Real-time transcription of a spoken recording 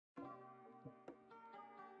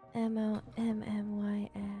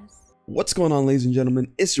MOMMYS. What's going on, ladies and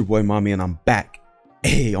gentlemen? It's your boy Mommy and I'm back.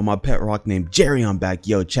 Hey, on my pet rock named Jerry, I'm back.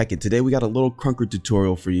 Yo, check it. Today we got a little krunker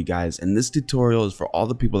tutorial for you guys, and this tutorial is for all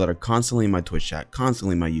the people that are constantly in my Twitch chat,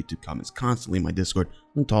 constantly in my YouTube comments, constantly in my Discord.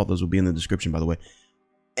 Link to all those will be in the description, by the way.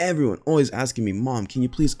 Everyone always asking me, Mom, can you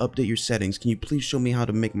please update your settings? Can you please show me how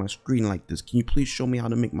to make my screen like this? Can you please show me how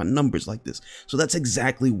to make my numbers like this? So that's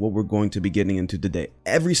exactly what we're going to be getting into today.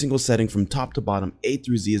 Every single setting from top to bottom, A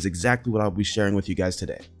through Z, is exactly what I'll be sharing with you guys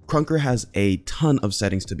today. Krunker has a ton of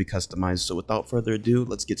settings to be customized, so without further ado,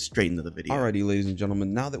 let's get straight into the video. Alrighty, ladies and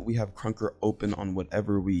gentlemen, now that we have Krunker open on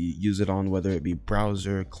whatever we use it on, whether it be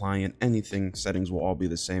browser, client, anything, settings will all be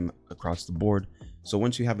the same across the board. So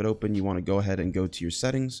once you have it open, you want to go ahead and go to your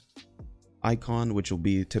settings icon, which will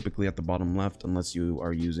be typically at the bottom left unless you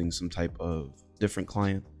are using some type of different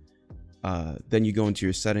client. Then you go into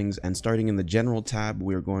your settings, and starting in the general tab,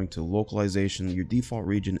 we are going to localization. Your default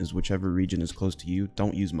region is whichever region is close to you.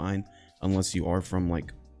 Don't use mine unless you are from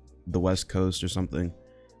like the West Coast or something.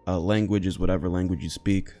 Language is whatever language you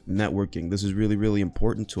speak. Networking, this is really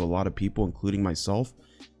important to a lot of people, including myself.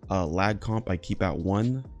 Lag comp I keep at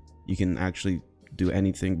 1. You can actually do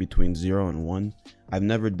anything between 0 and 1. I've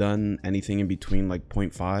never done anything in between like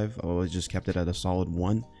 0.5. I've always just kept it at a solid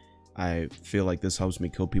 1. I feel like this helps me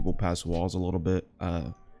kill people past walls a little bit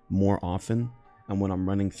more often, and when I'm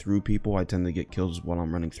running through people, I tend to get kills while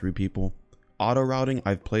I'm running through people. Auto routing,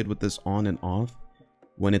 I've played with this on and off.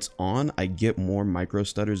 When it's on, I get more micro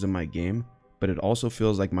stutters in my game, but it also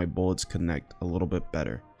feels like my bullets connect a little bit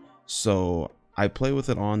better. So I play with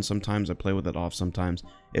it on sometimes, I play with it off sometimes.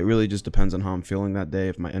 It really just depends on how I'm feeling that day.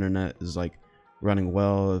 If my internet is like running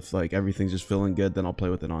well, if like everything's just feeling good, then I'll play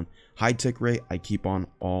with it on. High tick rate I keep on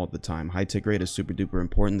all the time. High tick rate is super duper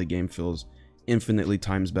important. The game feels infinitely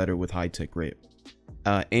times better with high tick rate.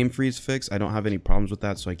 Aim freeze fix, I don't have any problems with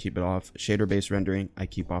that, so I keep it off. Shader based rendering I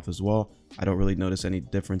keep off as well. I don't really notice any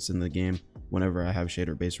difference in the game whenever I have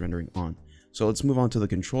shader based rendering on. So let's move on to the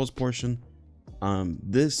controls portion.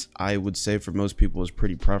 This I would say for most people is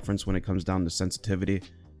pretty preference when it comes down to sensitivity,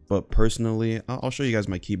 but personally I'll show you guys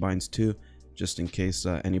my keybinds too, just in case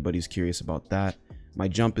anybody's curious about that. My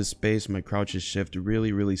jump is space, my crouch is shift,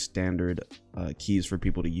 really standard keys for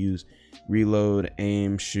people to use. Reload,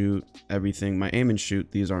 aim, shoot, everything. My aim and shoot,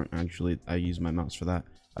 these aren't actually, I use my mouse for that.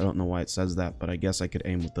 I don't know why it says that, but I guess I could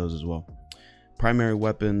aim with those as well. Primary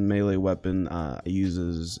weapon, melee weapon,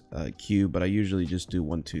 uses Q, but I usually just do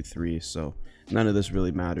 1 2 3, so none of this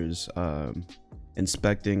really matters.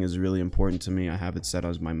 Inspecting is really important to me. I have it set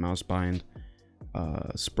as my mouse bind.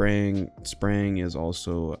 Spraying is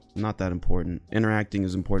also not that important. Interacting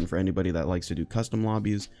is important for anybody that likes to do custom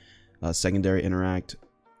lobbies. Secondary interact,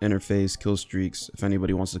 interface, kill streaks. If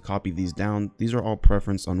anybody wants to copy these down, these are all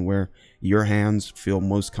preference on where your hands feel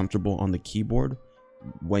most comfortable on the keyboard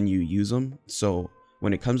when you use them. So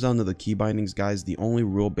when it comes down to the key bindings, guys, the only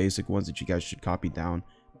real basic ones that you guys should copy down,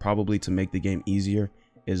 probably to make the game easier,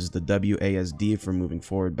 is the WASD for moving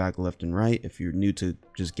forward, back, left, and right if you're new to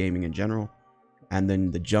just gaming in general, and then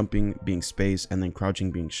the jumping being space, and then crouching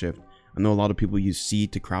being shift. I know a lot of people use C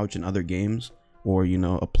to crouch in other games, or you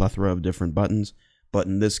know, a plethora of different buttons, but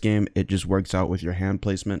in this game it just works out with your hand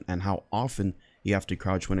placement and how often you have to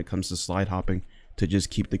crouch when it comes to slide hopping to just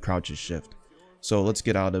keep the crouches shift. So let's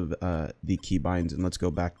get out of the keybinds and let's go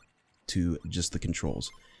back to just the controls.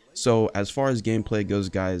 So as far as gameplay goes,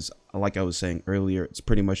 guys, like I was saying earlier, it's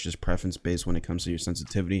pretty much just preference based when it comes to your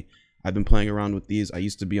sensitivity. I've been playing around with these. I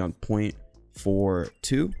used to be on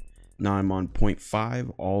 0.42. Now I'm on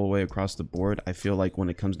 0.5 all the way across the board. I feel like when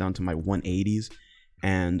it comes down to my 180s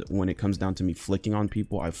and when it comes down to me flicking on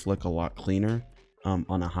people, I flick a lot cleaner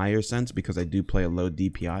on a higher sense because I do play a low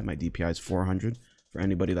DPI. My DPI is 400 for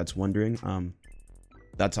anybody that's wondering.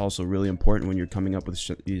 That's also really important when you're coming up with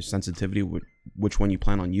your sensitivity, which one you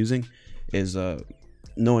plan on using, is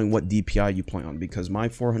knowing what DPI you play on, because my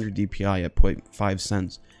 400 DPI at 0.5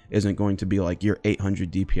 cents isn't going to be like your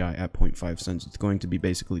 800 DPI at 0.5 cents. It's going to be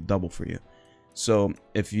basically double for you. So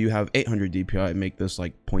if you have 800 DPI, make this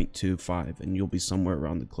like 0.25 and you'll be somewhere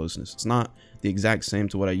around the closeness. It's not the exact same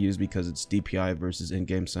to what I use because it's DPI versus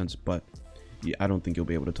in-game sense, but yeah, I don't think you'll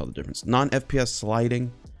be able to tell the difference. Non-FPS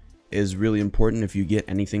sliding is really important if you get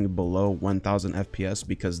anything below 1000 FPS,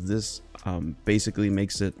 because this basically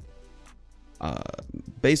makes it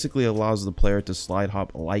basically allows the player to slide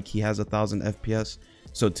hop like he has 1000 FPS.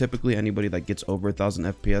 So typically anybody that gets over 1000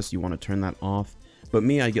 FPS, you want to turn that off, but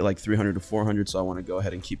me, I get like 300 to 400, so I want to go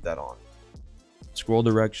ahead and keep that on. Scroll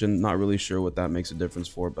direction, not really sure what that makes a difference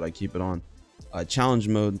for, but I keep it on. Challenge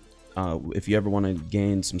mode, if you ever want to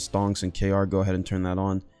gain some stonks and KR, go ahead and turn that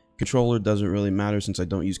on. Controller doesn't really matter since I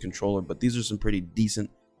don't use controller, but these are some pretty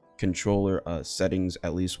decent controller settings,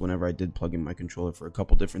 at least whenever I did plug in my controller for a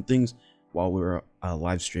couple different things while we were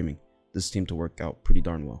live streaming. This seemed to work out pretty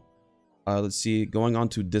darn well. Let's see, going on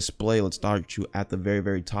to display, let's start you at the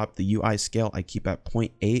very top. The UI scale I keep at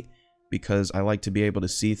 0.8 because I like to be able to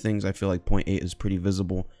see things. I feel like 0.8 is pretty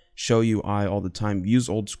visible. Show UI all the time. Use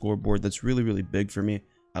old scoreboard. That's really big for me.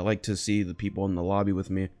 I like to see the people in the lobby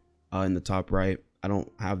with me in the top right. I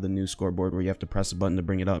don't have the new scoreboard where you have to press a button to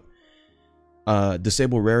bring it up.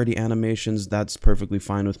 Disable rarity animations, that's perfectly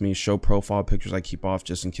fine with me. Show profile pictures I keep off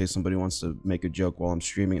just in case somebody wants to make a joke while I'm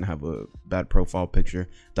streaming and have a bad profile picture.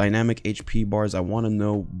 Dynamic HP bars, I want to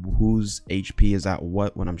know whose HP is at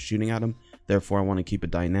what when I'm shooting at them, therefore I want to keep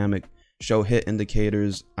it dynamic. Show hit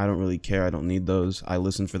indicators, I don't really care, I don't need those. I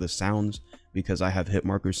listen for the sounds because I have hit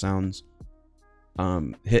marker sounds.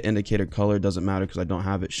 Hit indicator color doesn't matter because I don't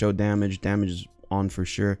have it. Show damage, damage is on for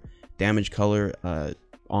sure. Damage color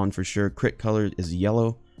on for sure. Crit color is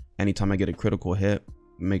yellow. Anytime I get a critical hit,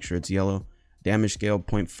 make sure it's yellow. Damage scale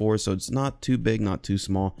 0.4, so it's not too big, not too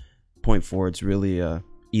small. 0.4, it's really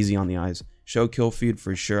easy on the eyes. Show kill feed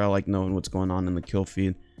for sure. I like knowing what's going on in the kill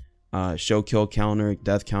feed. Show kill counter,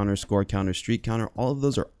 death counter, score counter, streak counter, all of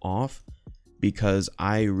those are off because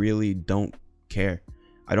I really don't care.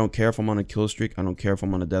 I don't care if I'm on a kill streak, I don't care if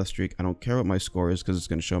I'm on a death streak, I don't care what my score is because it's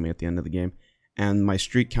going to show me at the end of the game. And my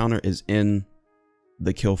streak counter is in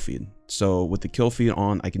the kill feed. So with the kill feed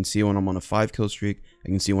on, I can see when I'm on a 5 kill streak, I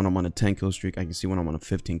can see when I'm on a 10 kill streak, I can see when I'm on a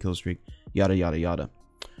 15 kill streak, yada yada.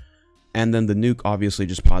 And then the nuke obviously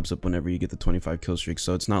just pops up whenever you get the 25 kill streak,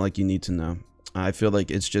 so it's not like you need to know. I feel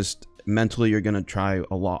like it's just mentally you're gonna try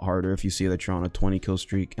a lot harder if you see that you're on a 20 kill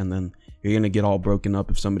streak, and then you're gonna get all broken up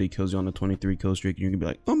if somebody kills you on a 23 kill streak, and you're gonna be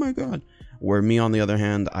like, oh my god. Where me on the other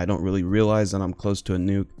hand, I don't really realize that I'm close to a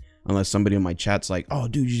nuke unless somebody in my chat's like, oh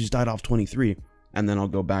dude, you just died off 23. And then I'll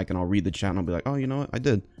go back and I'll read the chat and I'll be like, oh, you know what, I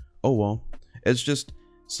did. Oh well. It's just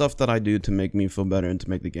stuff that I do to make me feel better and to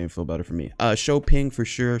make the game feel better for me. Show ping for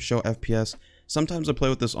sure. Show FPS. Sometimes I play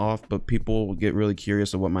with this off, but people get really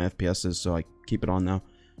curious of what my FPS is, so I keep it on now.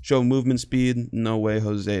 Show movement speed. No way,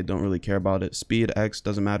 Jose. Don't really care about it. Speed X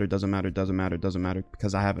doesn't matter. Doesn't matter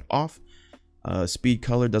because I have it off. Speed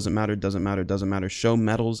color doesn't matter. Show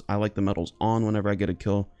medals. I like the medals on whenever I get a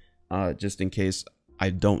kill, just in case I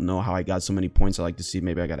don't know how I got so many points. I like to see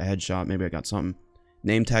maybe I got a headshot, maybe I got something.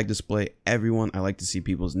 Name tag display, everyone, I like to see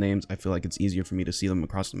people's names. I feel like it's easier for me to see them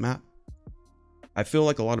across the map. I feel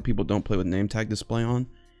like a lot of people don't play with name tag display on,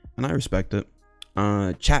 and I respect it.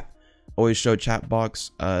 Chat, always show chat box.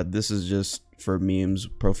 This is just for memes.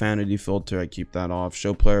 Profanity filter, I keep that off.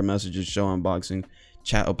 Show player messages, show unboxing.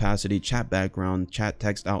 Chat opacity, chat background, chat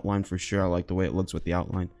text outline for sure. I like the way it looks with the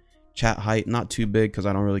outline. Chat height, not too big because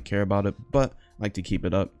I don't really care about it, but I like to keep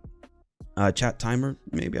it up. Chat timer,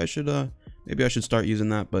 maybe I should start using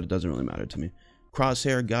that, but it doesn't really matter to me.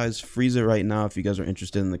 Crosshair, guys, freeze it right now if you guys are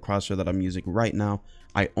interested in the crosshair that I'm using right now.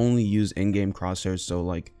 I only use in-game crosshairs, so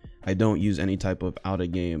like I don't use any type of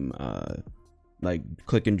out-of-game like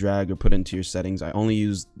click and drag or put into your settings. I only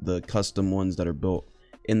use the custom ones that are built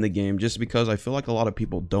in the game, just because I feel like a lot of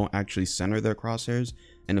people don't actually center their crosshairs,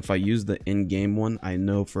 and if I use the in-game one, I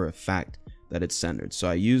know for a fact that it's centered. So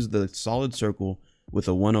I use the solid circle with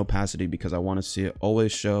a 1 opacity because I want to see it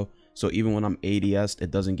always show, so even when I'm ADS'd,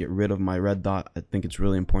 it doesn't get rid of my red dot. I think it's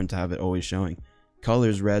really important to have it always showing.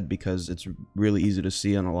 Colors red because it's really easy to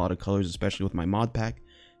see on a lot of colors, especially with my mod pack.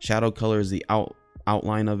 Shadow color is the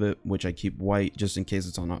outline of it, which I keep white just in case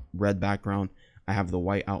it's on a red background. I have the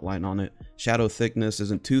white outline on it. Shadow thickness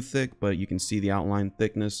isn't too thick, but you can see the outline.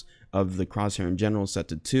 Thickness of the crosshair in general is set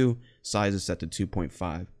to 2. Size is set to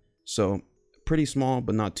 2.5. So pretty small,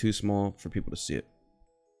 but not too small for people to see it.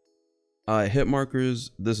 Hit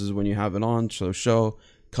markers, this is when you have it on. So show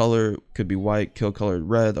color could be white, kill color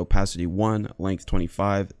red, opacity 1, length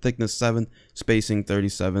 25, thickness 7, spacing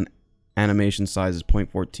 37, animation size is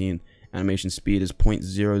 0.14, animation speed is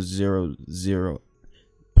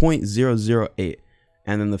 0.008,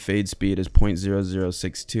 and then the fade speed is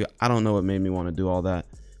 0.0062. I don't know what made me want to do all that,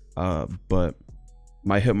 but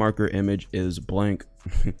my hit marker image is blank.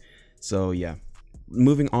 So yeah,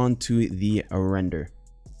 moving on to the render.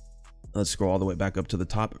 Let's scroll all the way back up to the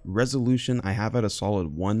top. Resolution, I have at a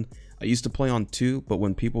solid 1. I used to play on 2, but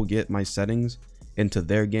when people get my settings into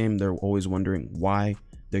their game, they're always wondering why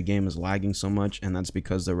their game is lagging so much, and that's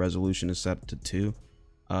because the resolution is set to 2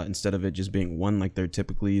 instead of it just being 1 like they're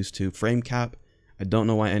typically used to. Frame cap, I don't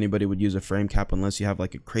know why anybody would use a frame cap unless you have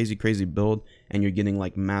like a crazy build and you're getting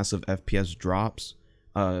like massive FPS drops.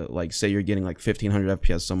 Like say you're getting like 1500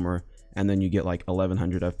 FPS somewhere and then you get like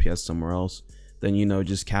 1100 FPS somewhere else. then, you know,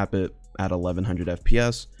 just cap it at 1100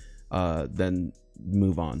 FPS, then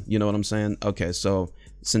move on. You know what I'm saying? Okay, so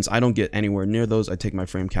since I don't get anywhere near those, I take my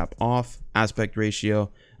frame cap off. Aspect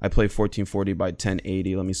ratio, I play 1440 by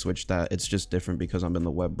 1080. Let me switch that. It's just different because I'm in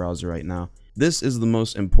the web browser right now. This is the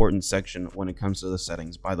most important section when it comes to the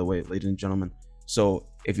settings, by the way, ladies and gentlemen. So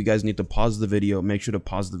if you guys need to pause the video, make sure to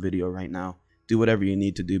pause the video right now. Do whatever you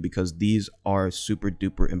need to do, because these are super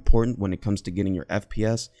duper important when it comes to getting your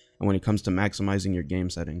FPS and when it comes to maximizing your game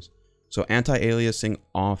settings. So anti-aliasing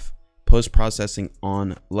off, post-processing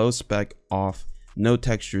on, low spec off, no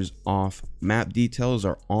textures off, map details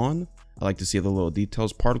are on. I like to see the little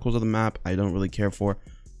details. Particles of the map, I don't really care for.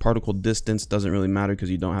 Particle distance doesn't really matter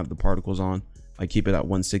because you don't have the particles on. I keep it at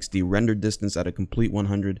 160. Render distance at a complete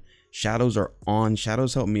 100. Shadows are on.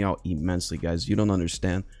 Shadows help me out immensely, guys. You don't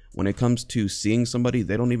understand. When it comes to seeing somebody,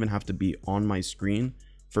 they don't even have to be on my screen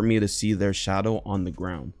for me to see their shadow on the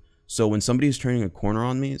ground. So when somebody's turning a corner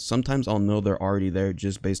on me, sometimes I'll know they're already there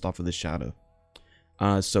just based off of the shadow.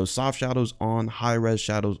 So soft shadows on, high res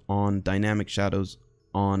shadows on, dynamic shadows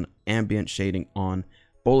on, ambient shading on.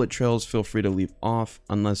 Bullet trails, feel free to leave off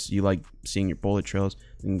unless you like seeing your bullet trails,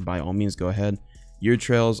 then by all means go ahead. Your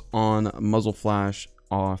trails on, muzzle flash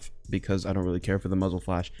off because I don't really care for the muzzle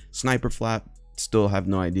flash. Sniper flap, still have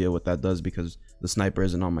no idea what that does because the sniper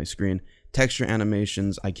isn't on my screen. Texture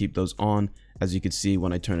animations, I keep those on. As you can see,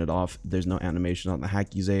 when I turn it off, there's no animation on the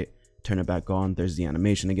Hackies 8. Turn it back on, there's the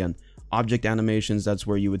animation again. Object animations, that's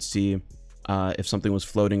where you would see if something was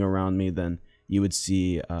floating around me, then you would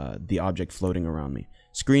see the object floating around me.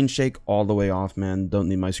 Screen shake all the way off, man. Don't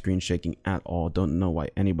need my screen shaking at all. Don't know why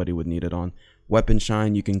anybody would need it on. Weapon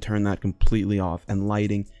shine, you can turn that completely off, and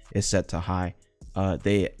lighting is set to high.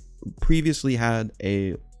 They previously had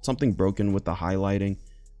something broken with the highlighting,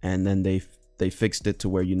 and then they fixed it to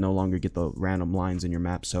where you no longer get the random lines in your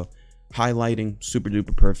map. So highlighting, super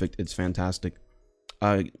duper perfect. It's fantastic.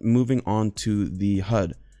 Moving on to the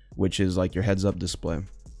HUD, which is like your heads up display.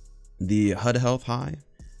 The HUD health high,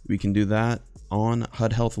 we can do that on.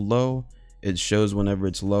 HUD health low, it shows whenever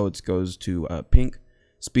it's low, it goes to pink.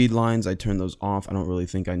 Speed lines, I turn those off. I don't really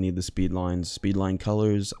think I need the speed lines. Speed line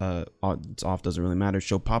colors, it's off, doesn't really matter.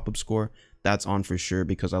 Show pop-up score, that's on for sure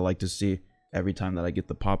because I like to see every time that I get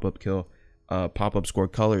the pop-up kill. Pop-up score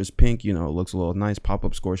color is pink, you know, it looks a little nice.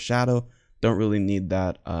 Pop-up score shadow, don't really need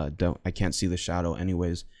that. I can't see the shadow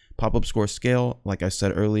anyways. Pop-up score scale, like I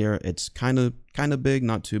said earlier, it's kind of big,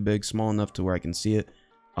 not too big, small enough to where I can see it,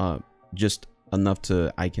 just enough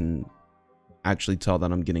to I can actually tell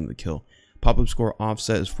that I'm getting the kill. Pop-up score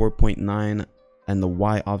offset is 4.9 and the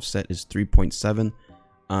Y offset is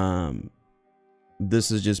 3.7.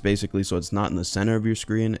 This is just basically so it's not in the center of your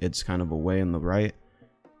screen, it's kind of away in the right.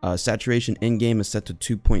 Saturation in game is set to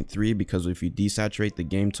 2.3 because if you desaturate the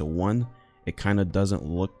game to 1, it kind of doesn't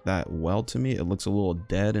look that well to me. It looks a little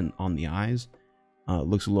dead and on the eyes. It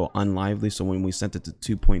looks a little unlively. So when we set it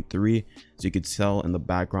to 2.3, as you could tell in the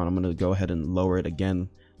background, I'm going to go ahead and lower it again.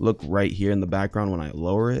 Look right here in the background when I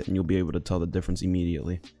lower it, and you'll be able to tell the difference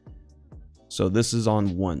immediately. So this is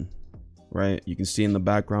on 1, right? You can see in the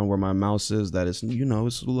background where my mouse is that it's, you know,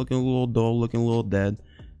 it's looking a little dull, looking a little dead.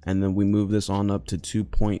 And then we move this on up to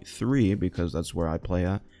 2.3 because that's where I play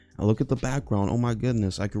at. And look at the background. Oh my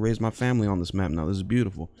goodness, I could raise my family on this map now. This is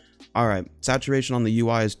beautiful. All right, saturation on the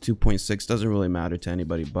UI is 2.6. Doesn't really matter to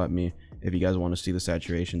anybody but me. If you guys want to see the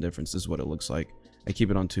saturation difference, this is what it looks like. I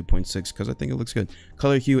keep it on 2.6 because I think it looks good.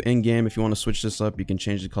 Color hue in game. If you want to switch this up, you can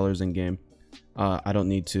change the colors in game. I don't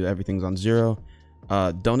need to. Everything's on 0.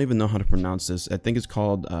 Don't even know how to pronounce this. I think it's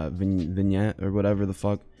called vignette or whatever the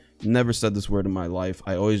fuck. Never said this word in my life.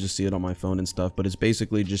 I always just see it on my phone and stuff, but it's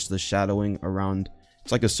basically just the shadowing around.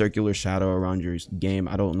 It's like a circular shadow around your game.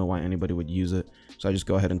 I don't know why anybody would use it, so I just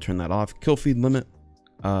go ahead and turn that off. Kill feed limit,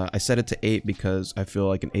 I set it to 8 because I feel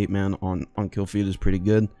like an 8-man on kill feed is pretty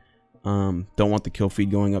good. Don't want the kill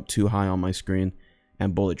feed going up too high on my screen,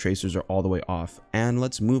 and bullet tracers are all the way off. And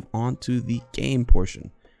let's move on to the game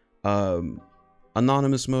portion.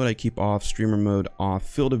 Anonymous mode I keep off, streamer mode off.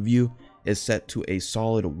 Field of view is set to a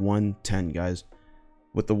solid 110, guys.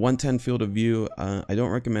 With the 110 field of view, I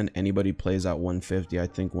don't recommend anybody plays at 150. I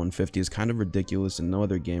think 150 is kind of ridiculous and no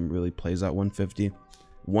other game really plays at 150.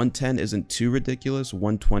 110 isn't too ridiculous.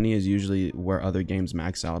 120 is usually where other games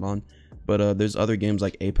max out on, but there's other games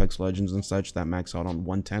like Apex Legends and such that max out on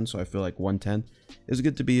 110, so I feel like 110 is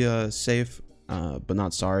good to be safe, but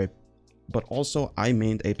not sorry. But also, I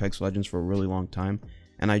mained Apex Legends for a really long time,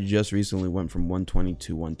 and I just recently went from 120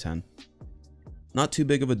 to 110. Not too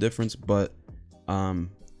big of a difference, but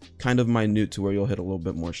kind of minute to where you'll hit a little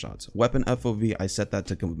bit more shots. Weapon FOV, I set that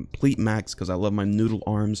to complete max because I love my noodle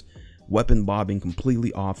arms weapon bobbing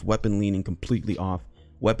completely off, weapon leaning completely off,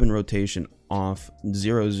 weapon rotation off,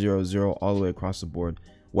 0 0 0 all the way across the board,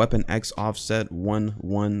 weapon X offset 1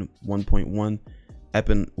 1 1.1,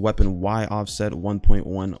 weapon Y offset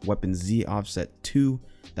 1.1, weapon Z offset 2.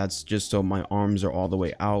 That's just so my arms are all the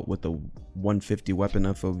way out with the 150 weapon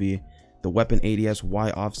FOV. The weapon ADS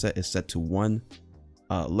Y offset is set to 1.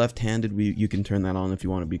 Left-handed, you can turn that on if you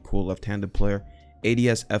want to be cool left-handed player.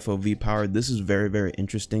 ADS FOV power, this is very, very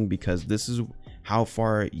interesting because this is how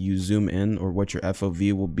far you zoom in or what your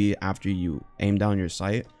FOV will be after you aim down your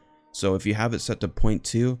sight. So if you have it set to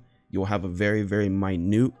 0.2, you'll have a very, very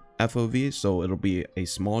minute FOV, so it'll be a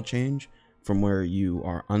small change from where you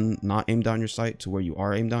are not aimed down your sight to where you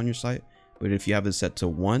are aimed down your sight. But if you have it set to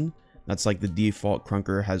 1, that's like the default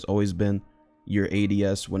krunker has always been. Your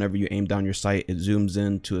ADS, whenever you aim down your sight, it zooms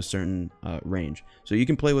in to a certain range. So you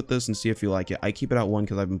can play with this and see if you like it. I keep it at 1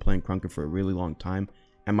 because I've been playing krunker for a really long time,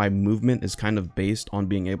 and my movement is kind of based on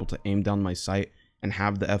being able to aim down my sight and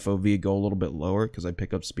have the FOV go a little bit lower because I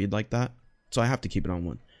pick up speed like that. So I have to keep it on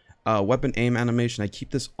 1. Weapon aim animation, I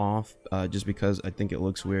keep this off just because I think it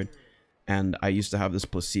looks weird. And I used to have this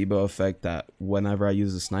placebo effect that whenever I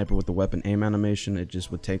use a sniper with the weapon aim animation, it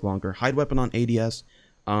just would take longer. Hide weapon on ADS.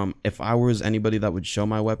 If I was anybody that would show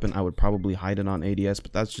my weapon, I would probably hide it on ADS,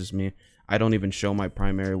 but that's just me. I don't even show my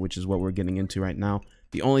primary, which is what we're getting into right now.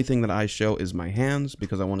 The only thing that I show is my hands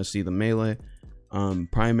because I want to see the melee.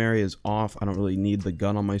 Primary is off. I don't really need the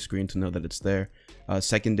gun on my screen to know that it's there.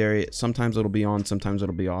 Secondary, sometimes it'll be on, sometimes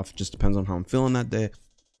it'll be off. Just depends on how I'm feeling that day.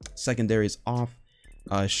 Secondary is off.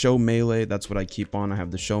 Show melee, that's what I keep on. I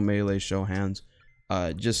have the show melee, show hands,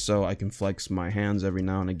 just so I can flex my hands every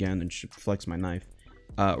now and again and flex my knife.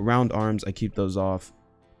 Round arms, I keep those off.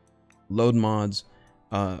 Load mods,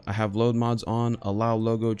 I have load mods on. Allow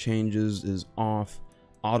logo changes is off.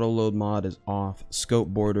 Auto load mod is off. Scope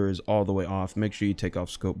border is all the way off. Make sure you take off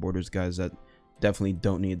scope borders, guys. That definitely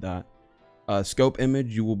don't need that. Scope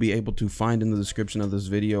image you will be able to find in the description of this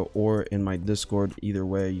video or in my Discord. Either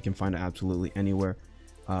way, you can find it absolutely anywhere.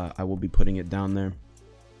 I will be putting it down there.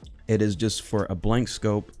 It is just for a blank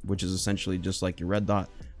scope, which is essentially just like your red dot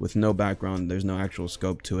with no background. There's no actual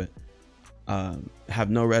scope to it. Have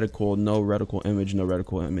no reticle image, no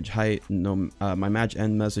reticle image height. No, my match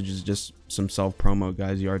end message is just some self promo,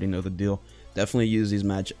 guys. You already know the deal. Definitely use these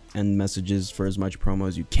match end messages for as much promo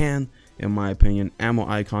as you can, in my opinion. Ammo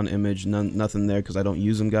icon image, nothing there because I don't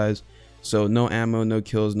use them, guys. So no ammo, no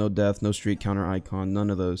kills, no death, no streak counter icon, none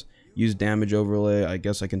of those. Use damage overlay. I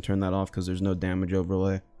guess I can turn that off because there's no damage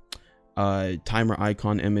overlay. Timer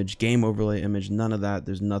icon image, game overlay image, none of that.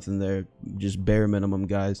 There's nothing there, just bare minimum,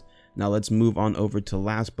 guys. Now let's move on over to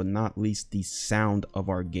last but not least, the sound of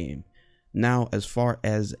our game. Now as far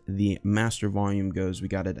as the master volume goes, we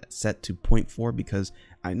got it set to 0.4 because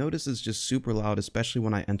I notice it's just super loud, especially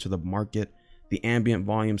when I enter the market. The ambient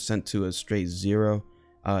volume sent to a straight 0.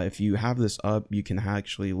 If you have this up, you can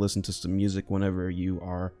actually listen to some music whenever you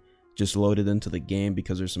are just loaded into the game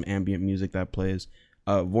because there's some ambient music that plays.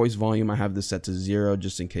 Voice volume, I have this set to 0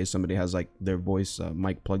 just in case somebody has like their voice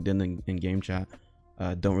mic plugged in game chat.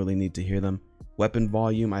 Don't really need to hear them. Weapon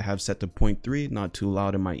volume I have set to 0.3, not too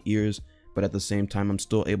loud in my ears, but at the same time I'm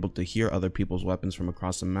still able to hear other people's weapons from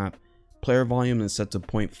across the map. Player volume is set to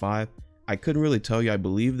 0.5. I couldn't really tell you. I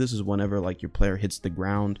believe this is whenever like your player hits the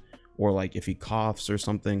ground or like if he coughs or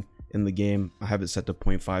something in the game. I have it set to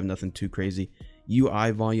 0.5, nothing too crazy.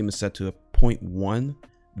 UI volume is set to a 0.1,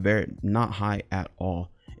 very not high at all.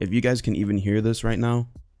 If you guys can even hear this right now,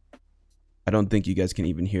 I don't think you guys can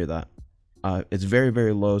even hear that. It's very,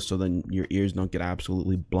 very low, so then your ears don't get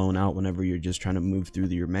absolutely blown out whenever you're just trying to move through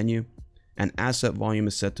your menu. And asset volume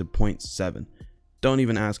is set to 0.7. Don't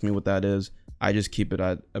even ask me what that is. I just keep it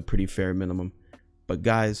at a pretty fair minimum. But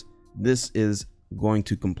guys, this is going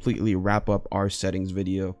to completely wrap up our settings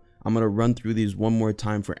video. I'm going to run through these one more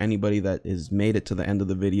time for anybody that has made it to the end of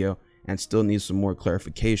the video and still needs some more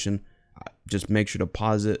clarification. Just make sure to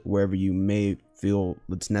pause it wherever you may feel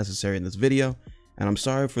it's necessary in this video. And I'm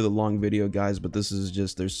sorry for the long video, guys, but this is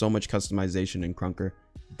just, there's so much customization in krunker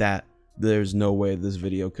that there's no way this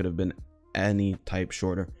video could have been any type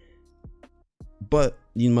shorter. But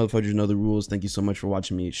you motherfuckers know the rules. Thank you so much for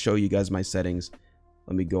watching me show you guys my settings.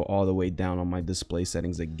 Let me go all the way down on my display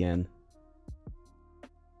settings again.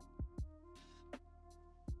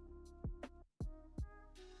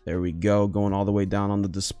 There we go, going all the way down on the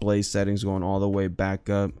display settings, going all the way back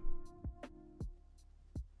up.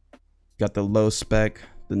 Got the low spec,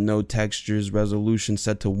 the no textures, resolution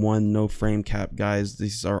set to 1, no frame cap, guys.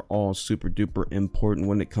 These are all super duper important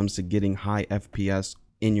when it comes to getting high FPS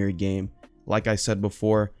in your game. Like I said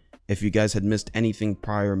before, If you guys had missed anything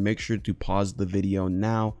prior, make sure to pause the video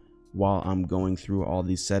now while I'm going through all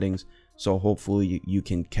these settings, so hopefully you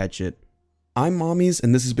can catch it. I'm Mommies,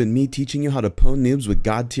 and this has been me teaching you how to pwn noobs with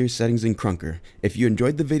god tier settings in Krunker. If you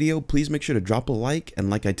enjoyed the video, please make sure to drop a like, and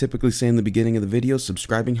like I typically say in the beginning of the video,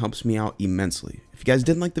 subscribing helps me out immensely. If you guys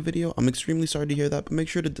didn't like the video, I'm extremely sorry to hear that, but make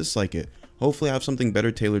sure to dislike it. Hopefully I have something better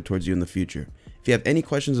tailored towards you in the future. If you have any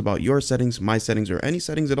questions about your settings, my settings, or any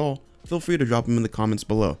settings at all, feel free to drop them in the comments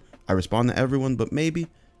below. I respond to everyone, but maybe,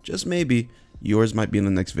 just maybe, yours might be in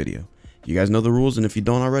the next video. You guys know the rules, and if you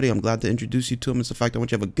don't already, I'm glad to introduce you to them. It's the fact I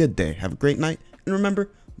want you to have a good day, have a great night, and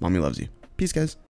remember, Mommy loves you. Peace, guys.